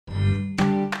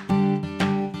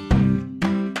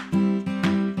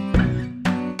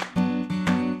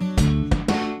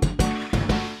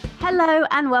Hello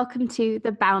and welcome to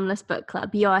the Boundless Book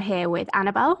Club. You're here with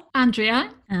Annabelle,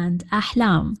 Andrea, and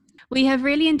Ahlam. We have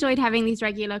really enjoyed having these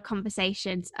regular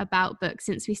conversations about books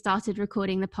since we started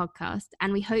recording the podcast,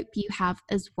 and we hope you have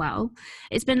as well.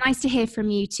 It's been nice to hear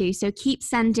from you too, so keep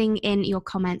sending in your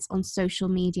comments on social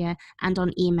media and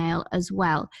on email as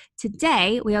well.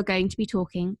 Today, we are going to be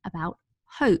talking about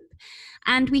hope.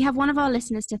 And we have one of our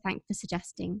listeners to thank for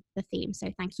suggesting the theme,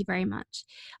 so thank you very much.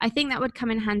 I think that would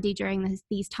come in handy during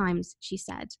these times, she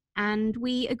said, and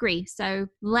we agree. So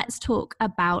let's talk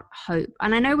about hope.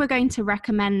 And I know we're going to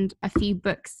recommend a few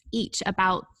books each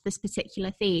about this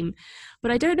particular theme, but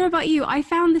I don't know about you, I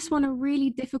found this one a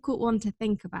really difficult one to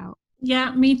think about.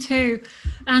 Yeah, me too.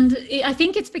 And I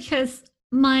think it's because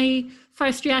my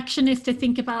first reaction is to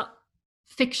think about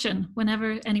fiction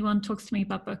whenever anyone talks to me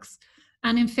about books.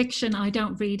 And in fiction, I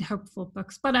don't read hopeful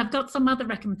books, but I've got some other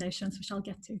recommendations, which I'll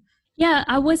get to. Yeah,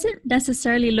 I wasn't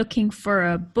necessarily looking for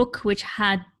a book which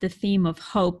had the theme of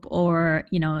hope or,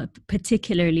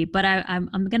 particularly, but I'm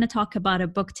going to talk about a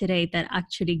book today that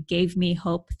actually gave me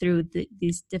hope through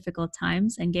these difficult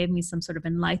times and gave me some sort of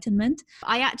enlightenment.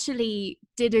 I actually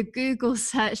did a Google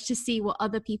search to see what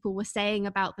other people were saying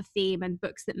about the theme and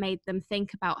books that made them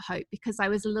think about hope, because I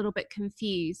was a little bit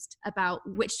confused about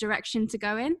which direction to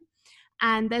go in.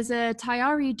 And there's a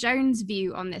Tayari Jones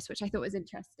view on this, which I thought was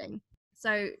interesting.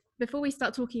 So before we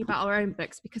start talking about our own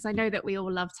books, because I know that we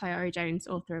all love Tayari Jones,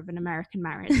 author of An American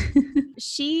Marriage,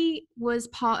 she was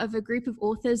part of a group of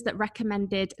authors that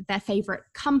recommended their favorite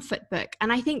comfort book.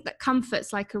 And I think that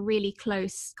comfort's like a really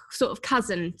close sort of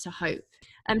cousin to hope.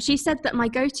 She said that my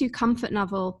go-to comfort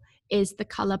novel is The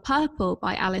Colour Purple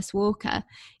by Alice Walker.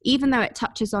 Even though it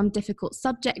touches on difficult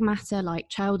subject matter like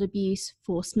child abuse,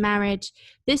 forced marriage,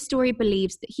 this story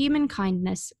believes that human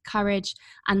kindness, courage,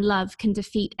 and love can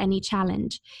defeat any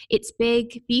challenge. Its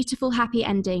big, beautiful, happy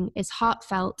ending is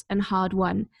heartfelt and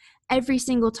hard-won. Every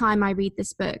single time I read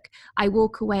this book, I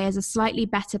walk away as a slightly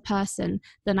better person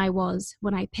than I was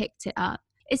when I picked it up.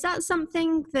 Is that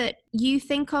something that you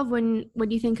think of when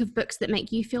you think of books that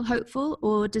make you feel hopeful,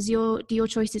 or do your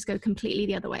choices go completely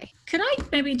the other way? Could I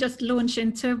maybe just launch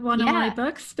into one of my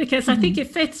books? Because I think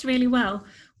it fits really well,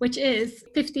 which is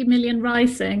 50 Million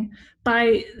Rising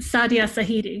by Saadia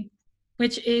Zahidi,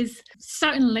 which is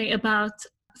certainly about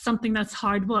something that's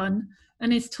hard won,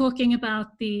 and is talking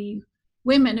about the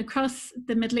women across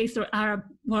the Middle East or Arab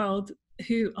world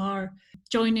who are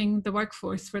joining the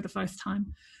workforce for the first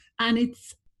time. And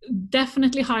it's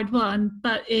definitely hard won,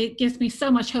 but it gives me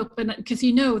so much hope, and because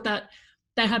that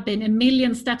there have been a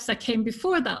million steps that came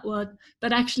before that one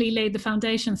that actually laid the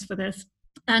foundations for this.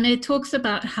 And it talks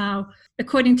about how,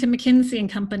 according to McKinsey and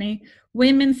Company,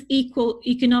 women's equal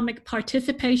economic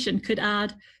participation could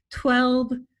add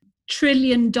 $12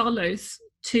 trillion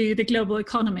to the global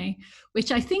economy,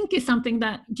 which I think is something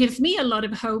that gives me a lot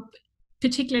of hope,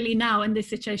 particularly now in this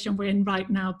situation we're in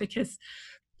right now, because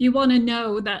you want to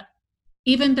know that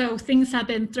even though things have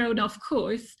been thrown off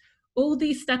course, all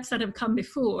these steps that have come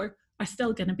before are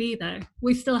still going to be there.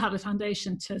 We still have a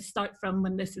foundation to start from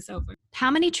when this is over.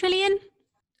 How many trillion?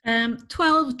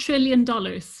 $12 trillion.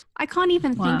 I can't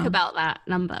even think about that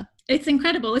number. It's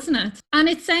incredible, isn't it? And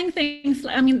it's saying things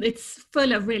like, it's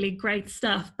full of really great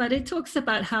stuff, but it talks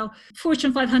about how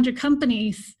Fortune 500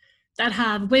 companies that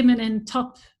have women in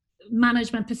top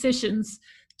management positions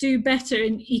do better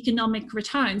in economic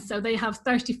returns. So they have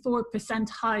 34%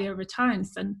 higher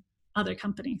returns than other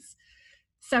companies.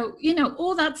 So,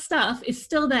 all that stuff is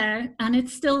still there, and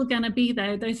it's still going to be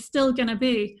there. There's still going to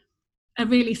be a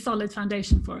really solid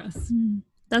foundation for us.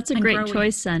 That's a great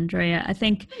choice, Andrea. I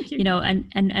think,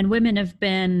 and women have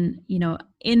been,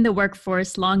 in the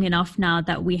workforce long enough now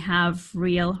that we have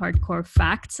real hardcore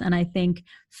facts. And I think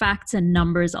facts and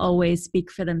numbers always speak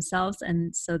for themselves.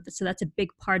 And so that's a big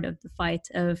part of the fight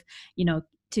of,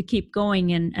 to keep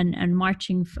going and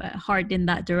marching hard in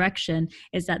that direction,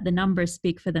 is that the numbers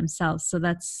speak for themselves. So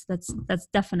that's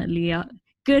definitely a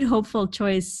good, hopeful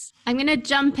choice. I'm going to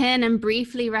jump in and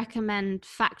briefly recommend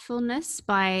Factfulness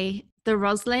by the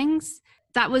Roslings.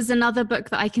 That was another book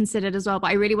that I considered as well, but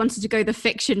I really wanted to go the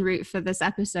fiction route for this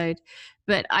episode.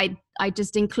 But I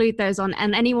just include those on,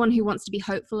 and anyone who wants to be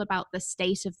hopeful about the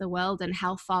state of the world and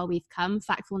how far we've come,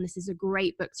 Factfulness is a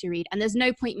great book to read. And there's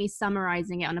no point me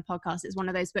summarizing it on a podcast. It's one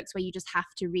of those books where you just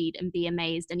have to read and be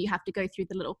amazed, and you have to go through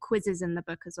the little quizzes in the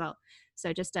book as well.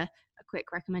 So just a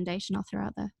quick recommendation I'll throw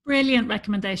out there. Brilliant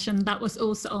recommendation. That was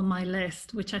also on my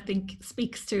list, which I think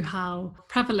speaks to how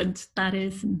prevalent that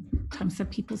is in terms of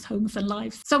people's homes and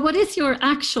lives. So what is your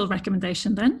actual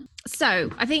recommendation then? So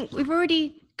I think we've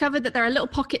already covered that there are little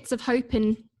pockets of hope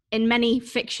in in many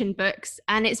fiction books,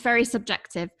 and it's very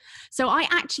subjective. So I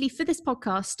actually, for this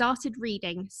podcast, started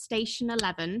reading Station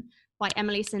 11 by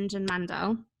Emily St. John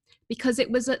Mandel, because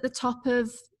it was at the top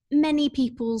of many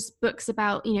people's books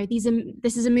about,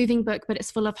 this is a moving book, but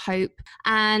it's full of hope.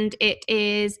 And it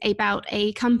is about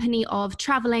a company of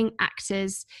traveling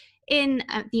actors in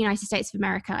the United States of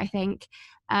America, I think,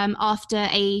 after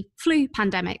a flu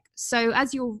pandemic. So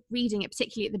as you're reading it,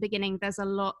 particularly at the beginning, there's a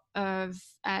lot of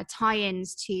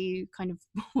tie-ins to kind of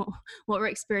what we're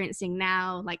experiencing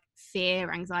now, like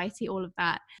fear, anxiety, all of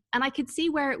that. And I could see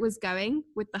where it was going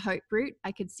with the hope route.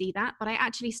 I could see that, but I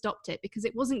actually stopped it because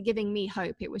it wasn't giving me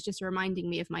hope. It was just reminding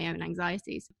me of my own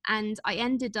anxieties. And I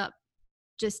ended up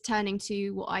just turning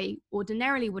to what I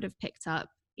ordinarily would have picked up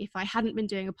if I hadn't been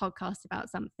doing a podcast about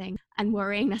something, and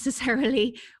worrying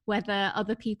necessarily whether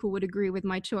other people would agree with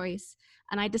my choice.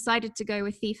 And I decided to go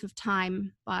with Thief of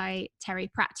Time by Terry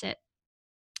Pratchett,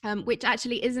 which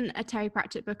actually isn't a Terry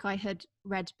Pratchett book I had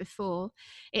read before.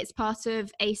 It's part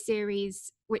of a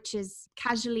series which is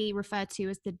casually referred to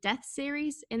as the Death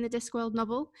series in the Discworld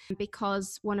novel,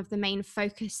 because one of the main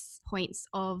focus points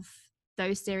of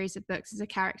those series of books is a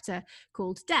character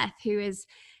called Death, who is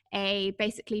a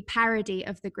basically parody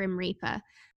of the Grim Reaper.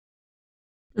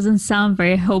 Doesn't sound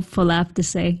very hopeful, I have to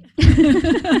say.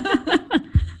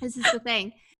 This is the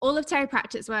thing. All of Terry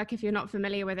Pratchett's work, if you're not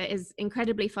familiar with it, is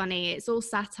incredibly funny. It's all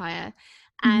satire.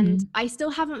 And I still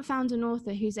haven't found an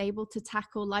author who's able to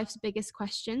tackle life's biggest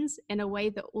questions in a way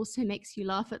that also makes you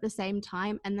laugh at the same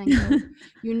time and then go,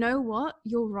 you know what?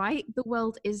 You're right. The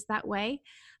world is that way.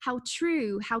 How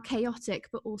true, how chaotic,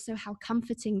 but also how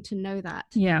comforting to know that.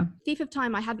 Yeah. Thief of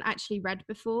Time, I hadn't actually read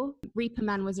before. Reaper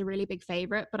Man was a really big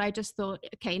favorite, but I just thought,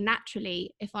 okay,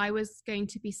 naturally, if I was going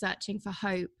to be searching for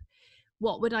hope,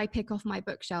 what would I pick off my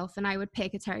bookshelf? And I would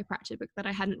pick a Terry Pratchett book that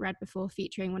I hadn't read before,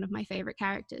 featuring one of my favorite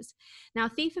characters. Now,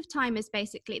 Thief of Time is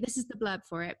basically, this is the blurb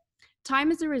for it.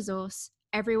 Time is a resource.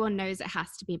 Everyone knows it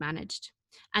has to be managed.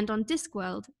 And on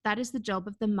Discworld, that is the job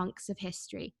of the monks of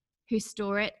history, who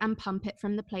store it and pump it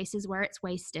from the places where it's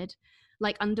wasted,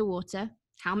 like underwater,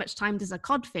 how much time does a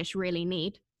codfish really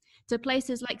need, to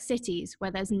places like cities where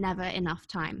there's never enough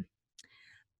time.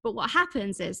 But what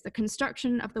happens is the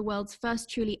construction of the world's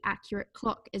first truly accurate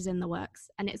clock is in the works,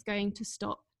 and it's going to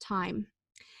stop time.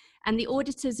 And the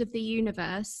auditors of the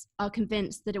universe are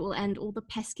convinced that it will end all the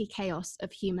pesky chaos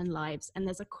of human lives. And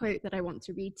there's a quote that I want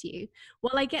to read to you.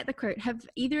 While I get the quote, have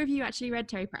either of you actually read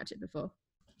Terry Pratchett before?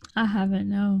 I haven't,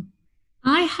 no.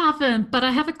 I haven't, but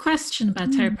I have a question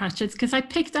about Terry Pratchett, because I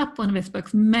picked up one of his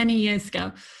books many years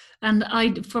ago,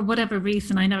 and for whatever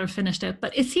reason, I never finished it.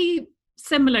 But is he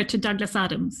similar to Douglas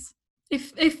Adams?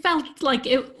 It felt like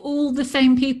all the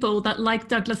same people that like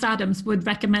Douglas Adams would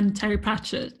recommend Terry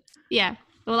Pratchett. Yeah.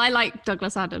 Well, I like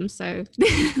Douglas Adams, so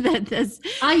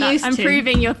I'm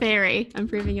proving your theory.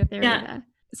 Yeah. There.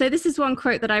 So this is one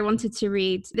quote that I wanted to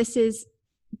read. This is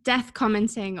Death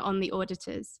commenting on the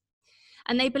auditors.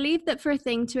 And they believed that for a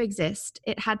thing to exist,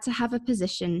 it had to have a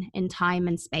position in time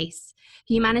and space.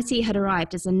 Humanity had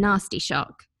arrived as a nasty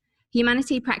shock.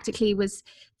 Humanity practically was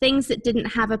things that didn't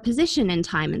have a position in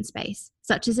time and space,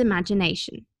 such as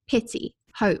imagination, pity,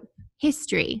 hope,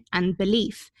 history, and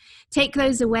belief. Take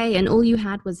those away and all you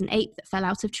had was an ape that fell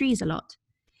out of trees a lot.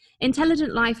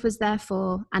 Intelligent life was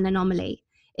therefore an anomaly.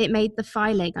 It made the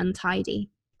filing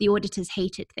untidy. The auditors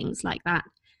hated things like that.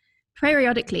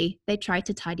 Periodically, they tried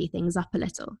to tidy things up a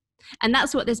little. And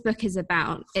that's what this book is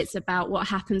about. It's about what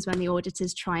happens when the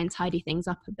auditors try and tidy things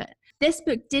up a bit. This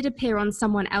book did appear on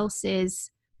someone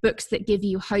else's books that give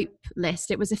you hope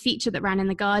list. It was a feature that ran in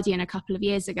The Guardian a couple of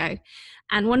years ago.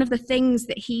 And one of the things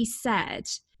that he said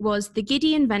was the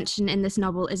giddy invention in this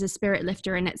novel is a spirit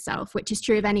lifter in itself, which is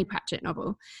true of any Pratchett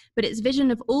novel. But its vision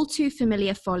of all too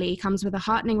familiar folly comes with a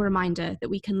heartening reminder that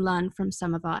we can learn from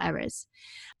some of our errors.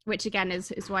 Which again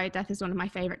is why Death is one of my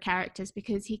favorite characters,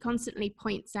 because he constantly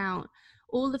points out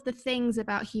all of the things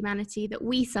about humanity that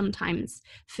we sometimes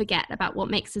forget about, what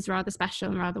makes us rather special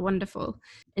and rather wonderful,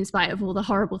 in spite of all the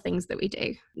horrible things that we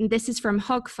do. And this is from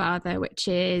Hogfather, which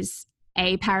is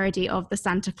a parody of the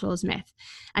Santa Claus myth.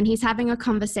 And he's having a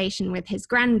conversation with his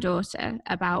granddaughter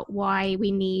about why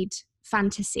we need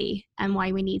fantasy and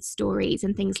why we need stories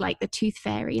and things like the Tooth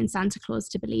Fairy and Santa Claus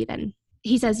to believe in.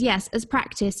 He says, yes, as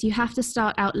practice, you have to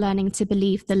start out learning to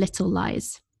believe the little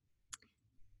lies.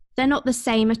 They're not the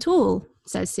same at all,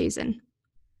 says Susan.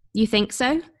 You think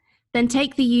so? Then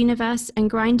take the universe and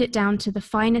grind it down to the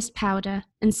finest powder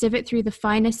and sieve it through the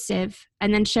finest sieve,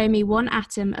 and then show me one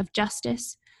atom of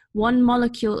justice, one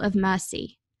molecule of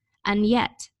mercy. And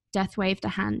yet, Death waved a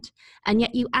hand, and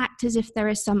yet you act as if there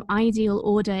is some ideal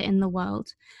order in the world,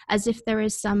 as if there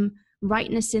is some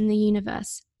rightness in the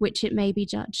universe, which it may be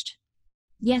judged.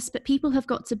 Yes, but people have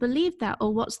got to believe that,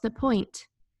 or what's the point?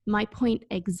 My point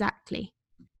exactly.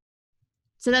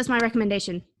 So that's my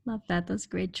recommendation. Love that. That's a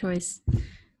great choice.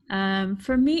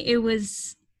 For me, it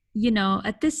was,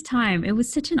 at this time, it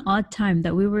was such an odd time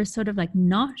that we were sort of like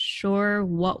not sure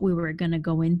what we were going to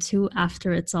go into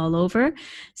after it's all over.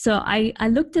 So I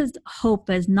looked at hope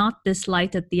as not this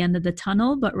light at the end of the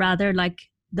tunnel, but rather like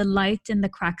the light in the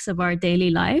cracks of our daily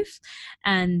life,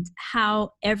 and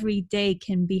how every day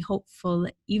can be hopeful,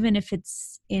 even if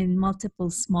it's in multiple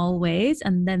small ways.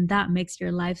 And then that makes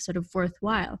your life sort of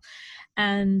worthwhile.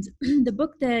 And the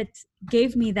book that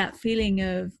gave me that feeling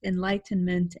of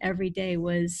enlightenment every day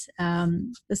was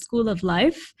The School of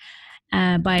Life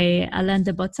by Alain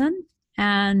de Botton.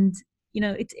 And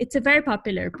it's a very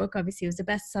popular book. Obviously, it was a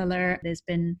bestseller. There's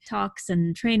been talks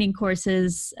and training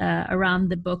courses around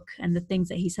the book and the things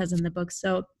that he says in the book.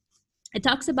 So it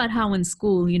talks about how in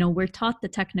school, we're taught the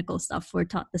technical stuff. We're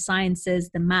taught the sciences,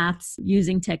 the maths,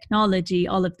 using technology,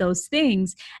 all of those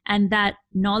things. And that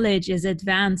knowledge is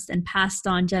advanced and passed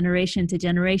on generation to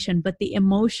generation. But the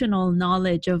emotional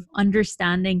knowledge of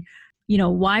understanding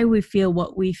why we feel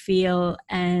what we feel,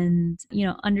 and,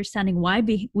 understanding why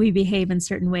we behave in a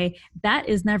certain way, that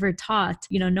is never taught.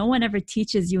 No one ever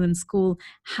teaches you in school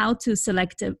how to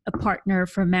select a partner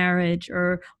for marriage,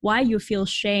 or why you feel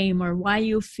shame, or why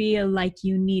you feel like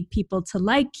you need people to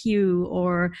like you,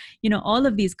 or, all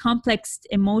of these complex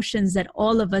emotions that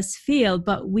all of us feel,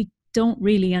 but we don't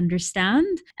really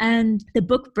understand. And the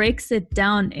book breaks it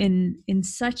down in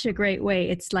such a great way.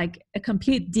 It's like a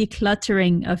complete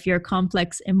decluttering of your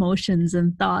complex emotions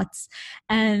and thoughts.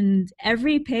 And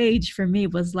every page for me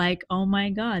was like, oh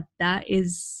my God, that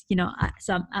is,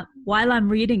 while I'm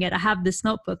reading it, I have this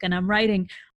notebook and I'm writing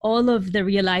all of the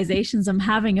realizations I'm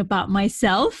having about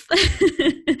myself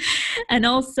and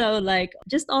also like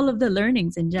just all of the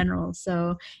learnings in general.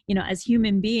 So, as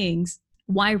human beings,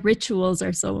 why rituals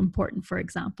are so important, for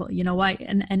example, why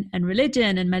and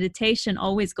religion and meditation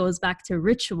always goes back to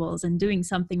rituals and doing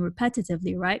something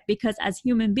repetitively, right? Because as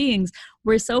human beings,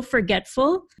 we're so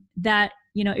forgetful that,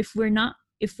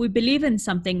 if we believe in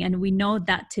something and we know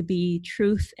that to be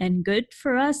truth and good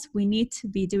for us, we need to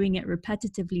be doing it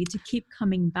repetitively to keep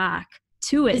coming back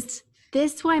to it. Is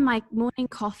this why my morning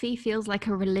coffee feels like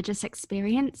a religious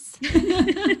experience?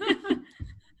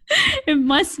 It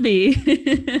must be.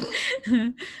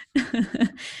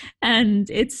 And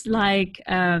it's like,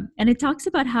 and it talks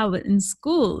about how in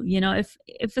school,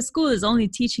 if a school is only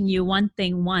teaching you one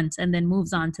thing once and then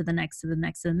moves on to the next, to the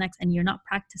next, to the next, and you're not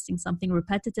practicing something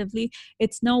repetitively,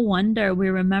 it's no wonder we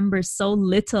remember so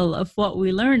little of what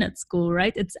we learn at school,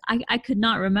 right? I could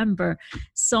not remember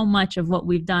so much of what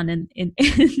we've done in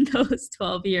those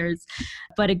 12 years.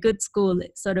 But a good school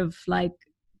sort of like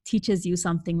teaches you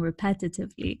something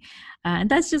repetitively. And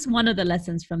that's just one of the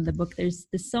lessons from the book. There's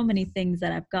so many things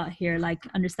that I've got here, like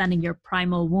understanding your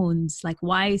primal wounds, like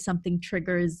why something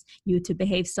triggers you to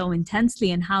behave so intensely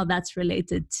and how that's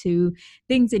related to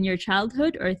things in your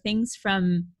childhood or things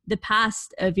from the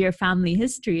past of your family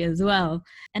history as well.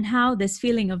 And how this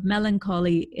feeling of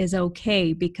melancholy is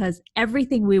okay, because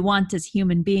everything we want as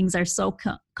human beings are so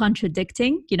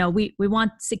contradicting. We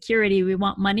want security, we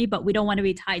want money, but we don't want to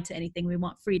be tied to anything. We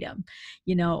want freedom,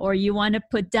 or you want to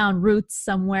put down roots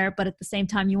somewhere, but at the same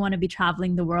time you want to be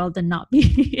traveling the world and not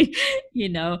be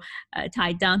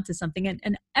tied down to something.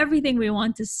 And everything we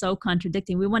want is so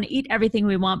contradicting. We want to eat everything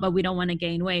we want, but we don't want to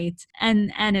gain weight,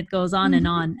 and it goes on and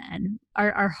on. And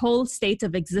our whole state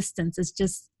of existence is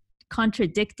just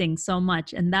contradicting so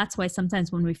much. And that's why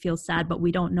sometimes when we feel sad but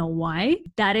we don't know why,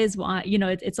 that is why,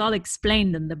 it's all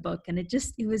explained in the book. And it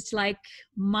was like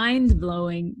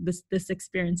mind-blowing, this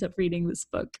experience of reading this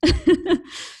book.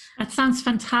 That sounds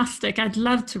fantastic. I'd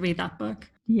love to read that book.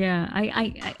 Yeah,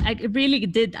 I really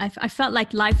did. I felt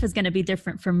like life is going to be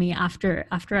different for me after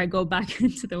I go back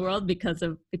into the world because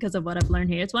of what I've learned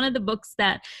here. It's one of the books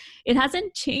that it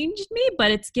hasn't changed me,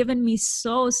 but it's given me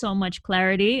so much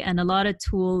clarity and a lot of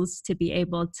tools to be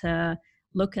able to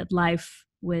look at life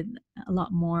with a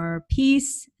lot more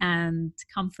peace and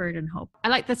comfort and hope. I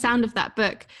like the sound of that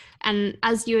book. And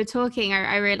as you were talking,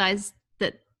 I realized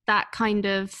that kind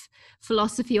of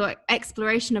philosophy or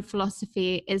exploration of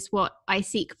philosophy is what I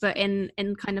seek, but in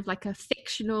kind of like a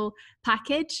fictional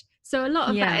package. So a lot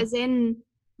of that is in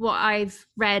what I've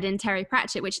read in Terry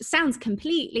Pratchett, which sounds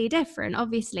completely different,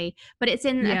 obviously, but it's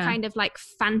in a kind of like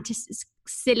fantasy,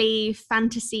 silly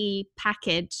fantasy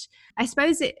package. I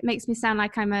suppose it makes me sound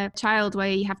like I'm a child where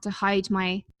you have to hide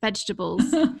my vegetables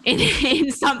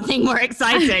in something more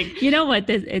exciting. You know what?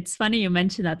 It's funny you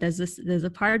mentioned that. There's a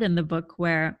part in the book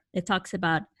where it talks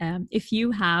about if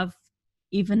you have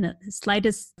even the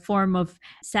slightest form of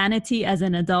sanity as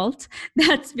an adult,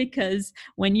 that's because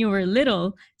when you were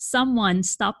little, someone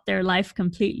stopped their life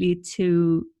completely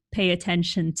to pay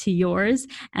attention to yours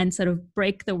and sort of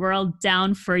break the world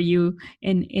down for you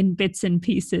in bits and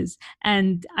pieces.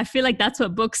 And I feel like that's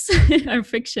what books or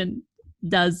fiction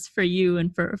does for you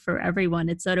and for everyone.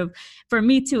 It's sort of, for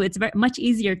me too, it's very much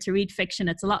easier to read fiction.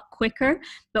 It's a lot quicker,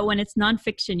 but when it's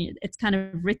nonfiction, it's kind of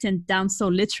written down so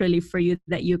literally for you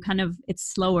that you kind of,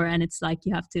 it's slower, and it's like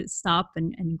you have to stop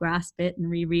and grasp it and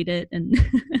reread it. And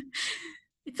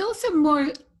it's also more,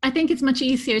 I think it's much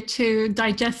easier to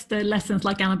digest the lessons,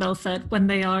 like Annabelle said, when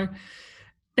they are,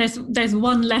 there's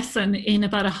one lesson in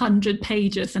about 100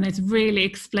 pages and it's really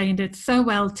explained it so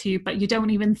well to you, but you don't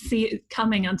even see it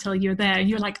coming until you're there.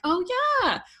 You're like, oh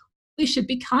yeah, we should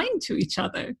be kind to each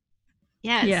other.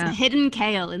 Yeah, it's a hidden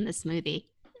kale in this movie.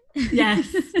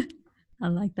 Yes. I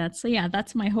like that. So yeah,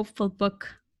 that's my hopeful book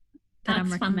that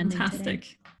I'm recommending fantastic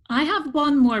today. I have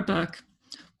one more book,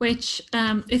 which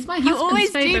is my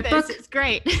husband's favorite book. It's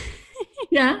great.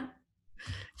 Yeah.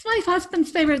 It's my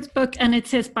husband's favorite book, and it's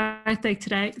his birthday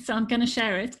today, so I'm going to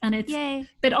share it. And it's a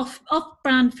bit off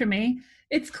brand for me.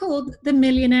 It's called The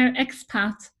Millionaire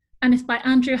Expat, and it's by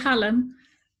Andrew Hallam.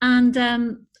 And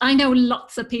I know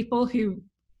lots of people who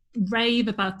rave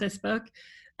about this book,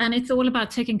 and it's all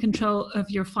about taking control of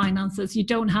your finances. You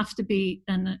don't have to be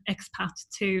an expat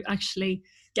to actually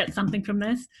get something from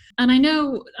this. And I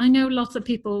know lots of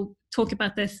people talk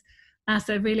about this as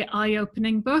a really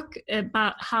eye-opening book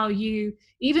about how you,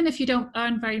 even if you don't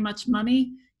earn very much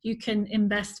money, you can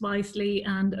invest wisely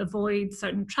and avoid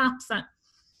certain traps that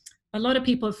a lot of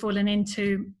people have fallen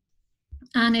into.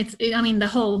 And the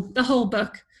whole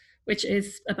book, which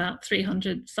is about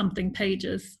 300 something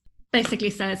pages,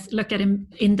 basically says, look at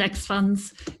index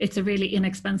funds. It's a really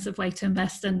inexpensive way to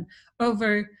invest. And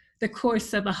over the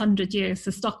course of 100 years,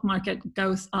 the stock market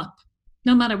goes up.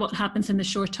 No matter what happens in the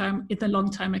short term, in the long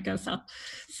term, it goes up.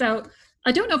 So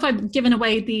I don't know if I've given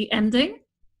away the ending.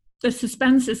 The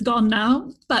suspense is gone now,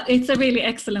 but it's a really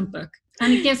excellent book.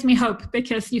 And it gives me hope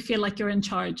because you feel like you're in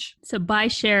charge. So buy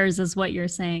shares is what you're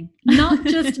saying. Not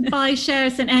just buy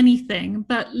shares in anything,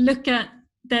 but look at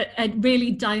a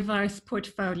really diverse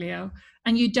portfolio.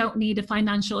 And you don't need a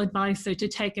financial advisor to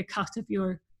take a cut of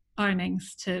your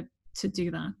earnings to do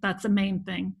that. That's the main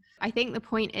thing. I think the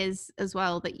point is as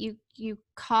well that you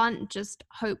can't just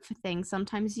hope for things.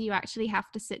 Sometimes you actually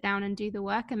have to sit down and do the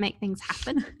work and make things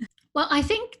happen. Well, I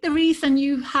think the reason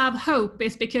you have hope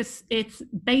is because it's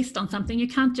based on something. You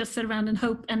can't just sit around and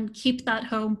hope and keep that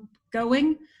hope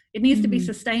going. It needs to be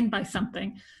sustained by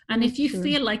something. And if you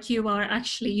feel like you are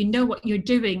actually, you know what you're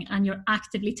doing and you're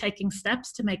actively taking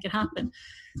steps to make it happen,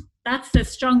 that's the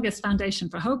strongest foundation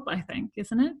for hope, I think,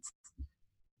 isn't it?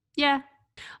 Yeah.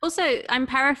 Also, I'm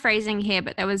paraphrasing here,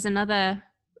 but there was another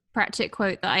Pratchett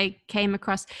quote that I came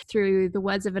across through the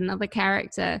words of another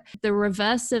character. The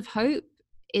reverse of hope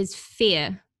is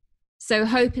fear. So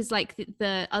hope is like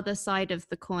the other side of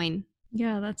the coin.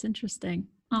 Yeah, that's interesting.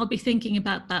 I'll be thinking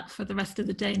about that for the rest of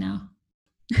the day now.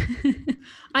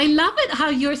 I love it how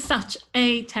you're such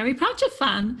a Terry Pratchett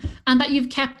fan and that you've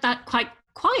kept that quite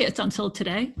quiet until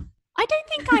today. I don't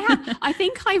think I have. I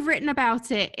think I've written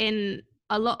about it in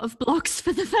a lot of blogs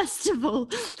for the festival.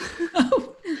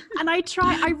 Oh. And I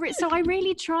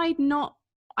really tried not,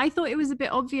 I thought it was a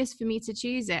bit obvious for me to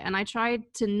choose it, and I tried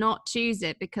to not choose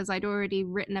it because I'd already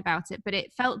written about it, but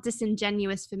it felt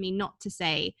disingenuous for me not to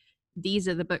say these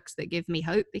are the books that give me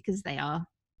hope, because they are.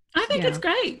 I think it's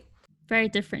great. Very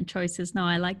different choices. No,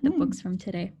 I like the books from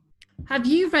today. Have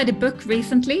you read a book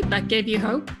recently that gave you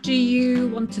hope? Do you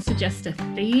want to suggest a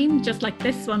theme, just like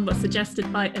this one was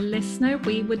suggested by a listener?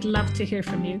 We would love to hear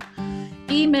from you.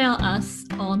 Email us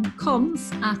on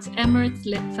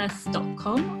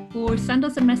comms@emirateslitfest.com or send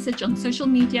us a message on social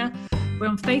media. We're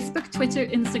on Facebook, Twitter,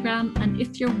 Instagram, and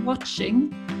if you're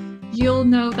watching, you'll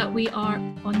know that we are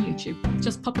on YouTube.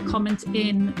 Just pop a comment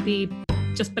in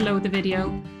just below the video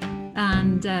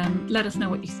and let us know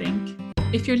what you think.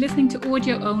 If you're listening to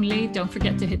audio only, don't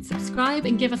forget to hit subscribe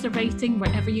and give us a rating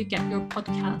wherever you get your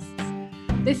podcasts.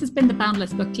 This has been the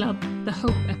Boundless Book Club, the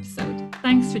Hope episode.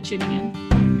 Thanks for tuning in.